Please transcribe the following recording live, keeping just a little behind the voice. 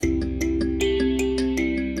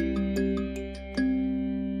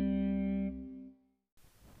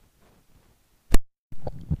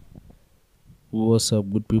What's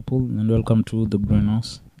up, good people, and welcome to The Brain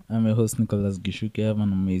House. I'm your host, Nicholas Gishuke. I have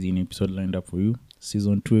an amazing episode lined up for you.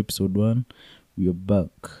 Season 2, Episode 1. We are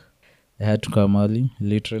back. I had to come early,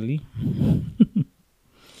 literally. I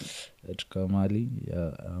had to come early.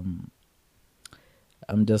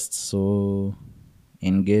 I'm just so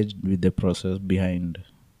engaged with the process behind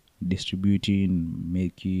distributing,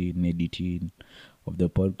 making, editing of the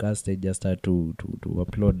podcast. I just had to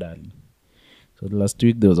upload early. So last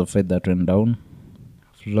week there was a fight that went down.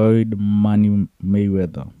 Floyd Money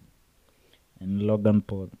Mayweather and Logan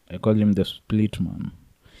Paul. I call him the split man.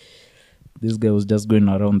 This guy was just going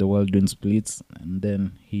around the world doing splits, and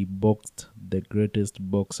then he boxed the greatest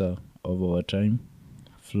boxer of our time,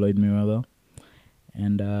 Floyd Mayweather.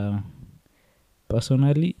 And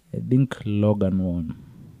personally, I think Logan won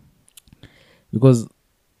because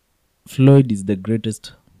Floyd is the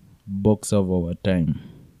greatest boxer of our time.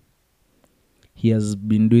 He has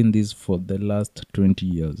been doing this for the last 20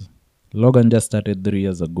 years. Logan just started 3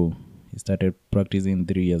 years ago. He started practicing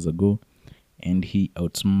 3 years ago, and he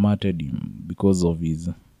outsmarted him because of his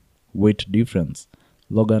weight difference.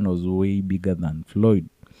 Logan was way bigger than Floyd.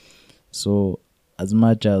 So as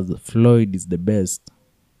much as Floyd is the best,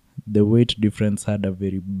 the weight difference had a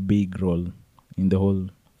very big role in the whole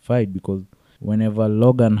fight, because whenever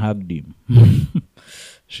Logan hugged him,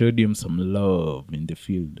 showed him some love in the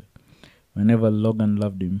field, whenever Logan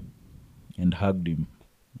loved him and hugged him,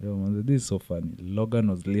 this is so funny. Logan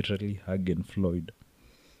was literally hugging Floyd.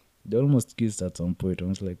 They almost kissed at some point. I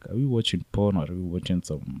was like, are we watching porn or are we watching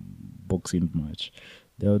some boxing match?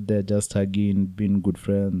 They're out there just hugging, being good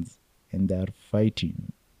friends, and they're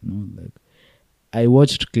fighting. Like, I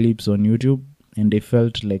watched clips on YouTube and they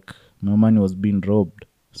felt like my money was being robbed.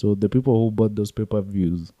 So the people who bought those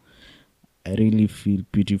pay-per-views, I really feel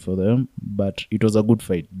pity for them, but it was a good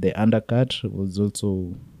fight. The undercard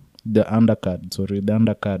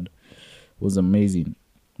was amazing.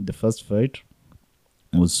 The first fight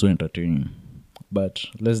was so entertaining. But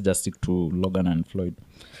let's just stick to Logan and Floyd.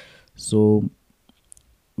 So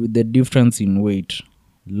with the difference in weight,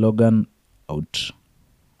 Logan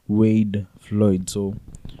outweighed Floyd. So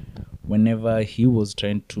whenever he was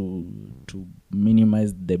trying to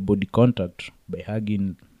minimize the body contact by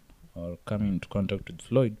hugging or coming into contact with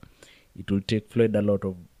Floyd, it will take Floyd a lot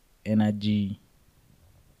of energy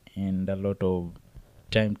and a lot of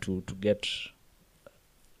time to get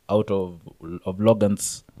out of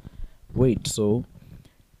Logan's weight. So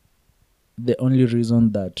the only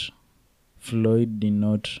reason that Floyd did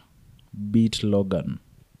not beat Logan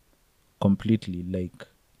completely, like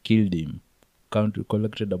killed him,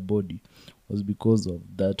 collected a body, was because of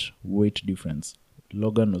that weight difference.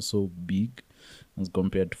 Logan was so big as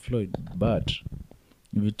compared to Floyd, but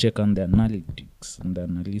if you check on the analytics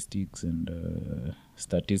and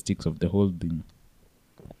statistics of the whole thing,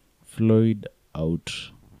 Floyd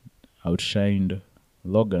outshined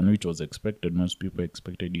Logan, which was expected. Most people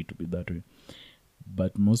expected it to be that way,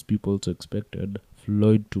 but most people also expected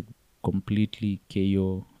Floyd to completely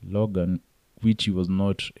KO Logan, which he was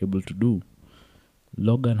not able to do.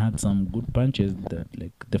 Logan had some good punches that,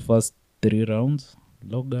 like the first 3 rounds,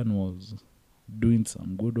 Logan was doing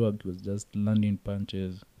some good work. He was just landing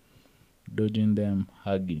punches, dodging them,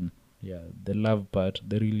 hugging. Yeah, the love part,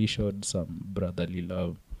 they really showed some brotherly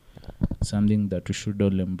love, something that we should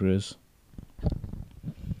all embrace.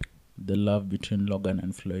 The love between Logan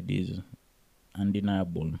and Floyd is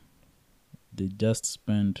undeniable. They just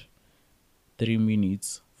spent 3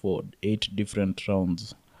 minutes for 8 different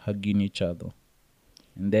rounds hugging each other,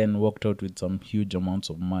 and then walked out with some huge amounts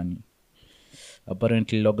of money.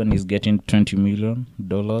 Apparently, Logan is getting $20 million.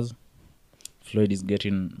 Floyd is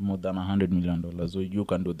getting more than $100 million. So you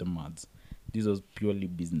can do the maths. This was purely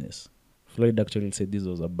business. Floyd actually said this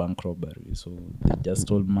was a bank robbery. So they just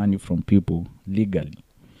stole money from people legally.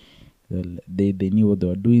 Well, they knew what they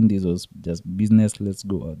were doing. This was just business. Let's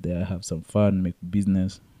go out there, have some fun, make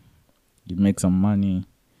business. You make some money,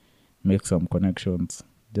 make some connections,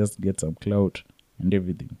 just get some clout and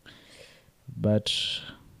everything. But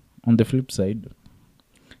on the flip side,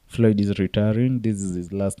 Floyd is retiring. This is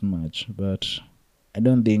his last match, but I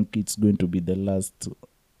don't think it's going to be the last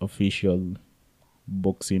official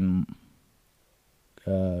boxing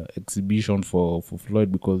exhibition for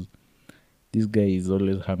Floyd, because this guy is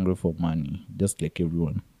always hungry for money, just like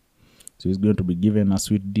everyone. So he's going to be given a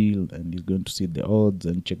sweet deal, and he's going to see the odds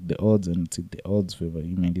and check the odds and see the odds favor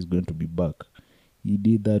him, and he's going to be back. He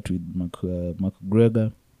did that with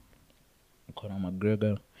McGregor. Conor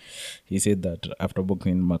McGregor. He said that after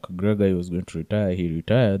boxing McGregor, he was going to retire. He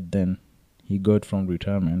retired. Then he got from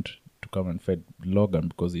retirement to come and fight Logan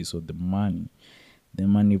because he saw the money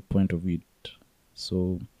point of it.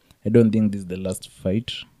 So I don't think this is the last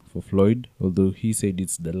fight for Floyd, although he said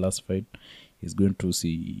it's the last fight. He's going to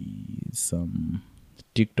see some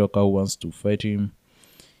TikToker who wants to fight him.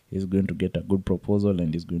 He's going to get a good proposal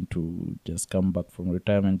and he's going to just come back from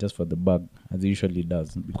retirement just for the bag, as he usually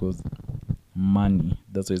does, because money.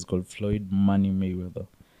 That's why it's called Floyd Money Mayweather.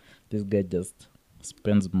 This guy just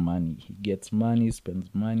spends money. He gets money,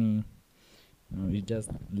 spends money. He's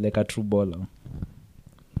just like a true baller.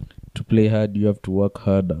 To play hard, you have to work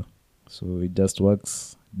harder. So it just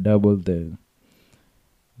works double the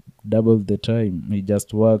time. He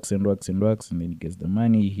just works and works and works, and then he gets the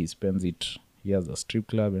money. He spends it. He has a strip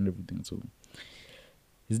club and everything. So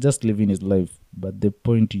he's just living his life. But the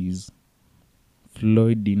point is,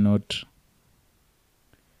 Floyd did not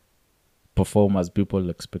perform as people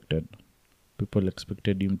expected. People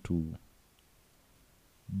expected him to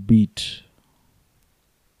beat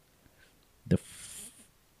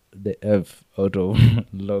the F out of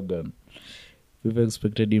Logan. People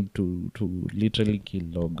expected him to literally kill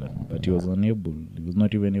Logan, but he was unable. He was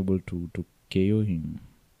not even able to KO him.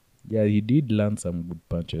 Yeah, he did land some good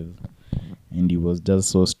punches, and he was just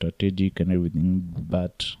so strategic and everything,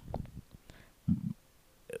 but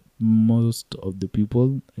most of the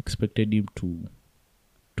people expected him to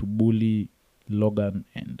bully Logan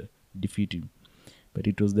and defeat him. But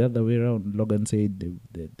it was the other way around. Logan said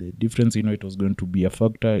the difference, it was going to be a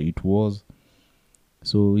factor. It was.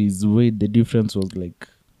 So his weight, the difference was like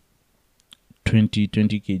 20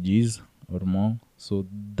 kgs or more. So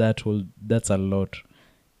that's a lot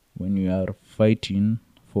when you are fighting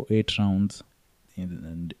for 8 rounds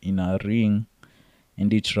in a ring,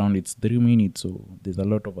 and each round it's 3 minutes. So there's a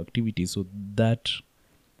lot of activity. So that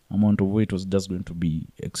amount of weight was just going to be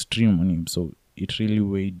extreme on him. So it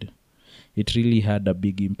really had a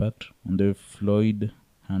big impact on the Floyd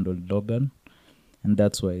handled Logan, and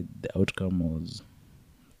that's why the outcome was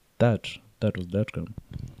that was the outcome.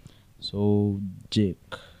 So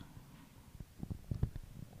Jake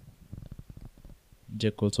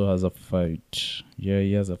also has a fight. Yeah,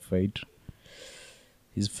 he has a fight.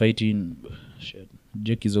 He's fighting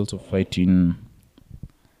Jake is also fighting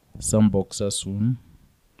some boxer soon,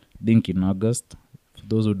 I think in August. For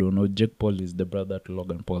those who don't know, Jake Paul is the brother to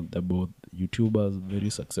Logan Paul. They're both YouTubers, very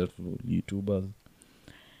successful YouTubers,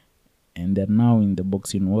 and they're now in the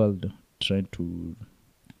boxing world trying to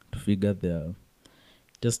figure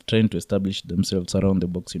just trying to establish themselves around the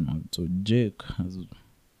boxing world. So Jake I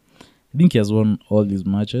think he has won all his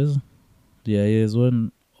matches. Yeah, he has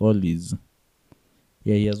won all his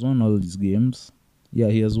games. Yeah,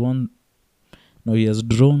 he has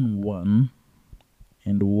drawn one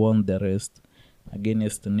and won the rest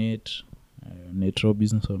against Nate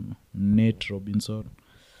Robinson,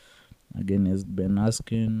 against Ben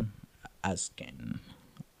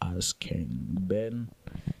Ben,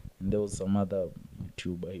 and there was some other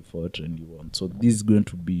YouTuber he fought and he won. So this is going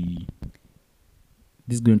to be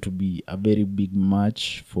a very big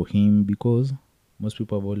match for him, because most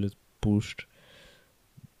people have always pushed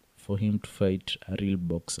for him to fight a real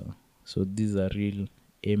boxer. So this is a real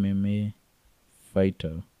MMA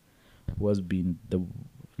fighter who has been the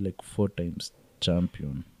 4 times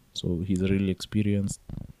champion. So he's really experienced.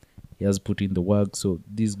 He has put in the work. So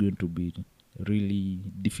this is going to be really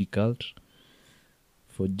difficult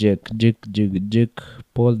for Jake. Jake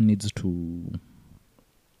Paul needs to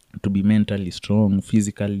be mentally strong,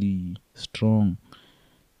 physically strong,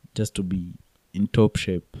 just to be in top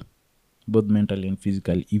shape, both mentally and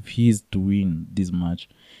physically. If he is to win this match,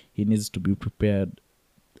 he needs to be prepared.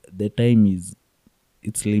 The time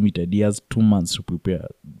it's limited. He has 2 months to prepare.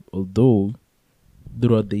 Although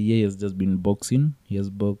throughout the year he has just been boxing. He has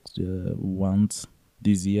boxed once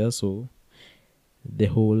this year, so the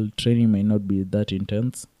whole training may not be that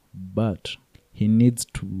intense, but he needs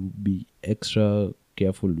to be extra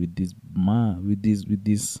careful with this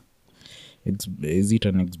is it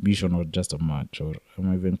an exhibition or just a match, or am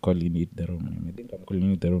I even calling it the wrong name? I think I'm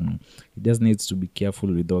calling it the wrong name. He just needs to be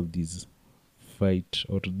careful with all these fight,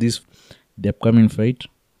 or the upcoming fight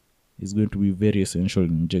is going to be very essential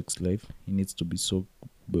in Jake's life. He needs to be so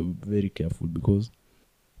very careful, because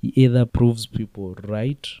he either proves people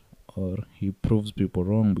right or he proves people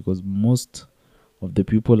wrong, because most of the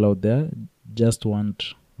people out there just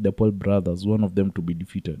want the Paul brothers, one of them, to be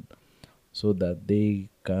defeated, so that they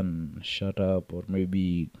can shut up, or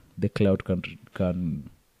maybe the cloud can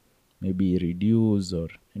maybe reduce, or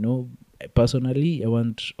personally I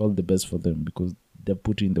want all the best for them, because they're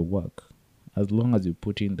putting the work. As long as you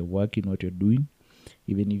put in the work in what you're doing,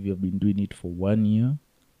 even if you've been doing it for 1 year,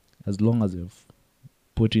 as long as you've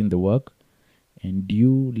put in the work and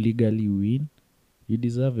you legally win, you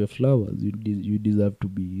deserve your flowers. You deserve to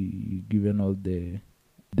be given all the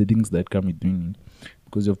things that come with winning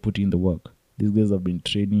because you've put in the work. These guys have been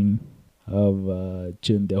training, have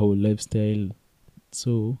changed their whole lifestyle,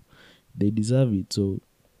 so they deserve it. So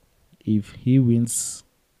if he wins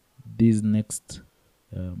this next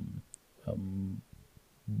um, um,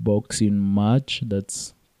 boxing match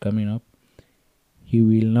that's coming up, he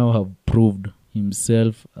will now have proved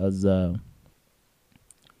himself as a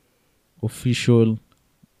official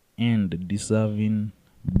and deserving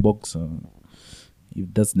boxer, if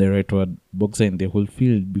that's the right word, boxer in the whole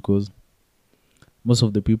field, because most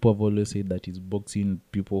of the people have always said that he's boxing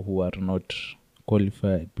people who are not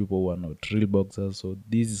qualified, people who are not real boxers. So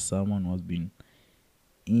this is someone who has been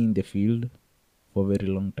in the field for a very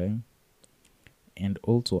long time. And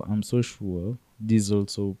also, I'm so sure this is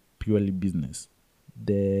also purely business.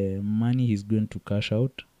 The money he's going to cash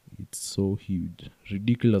out, it's so huge,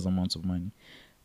 ridiculous amounts of money.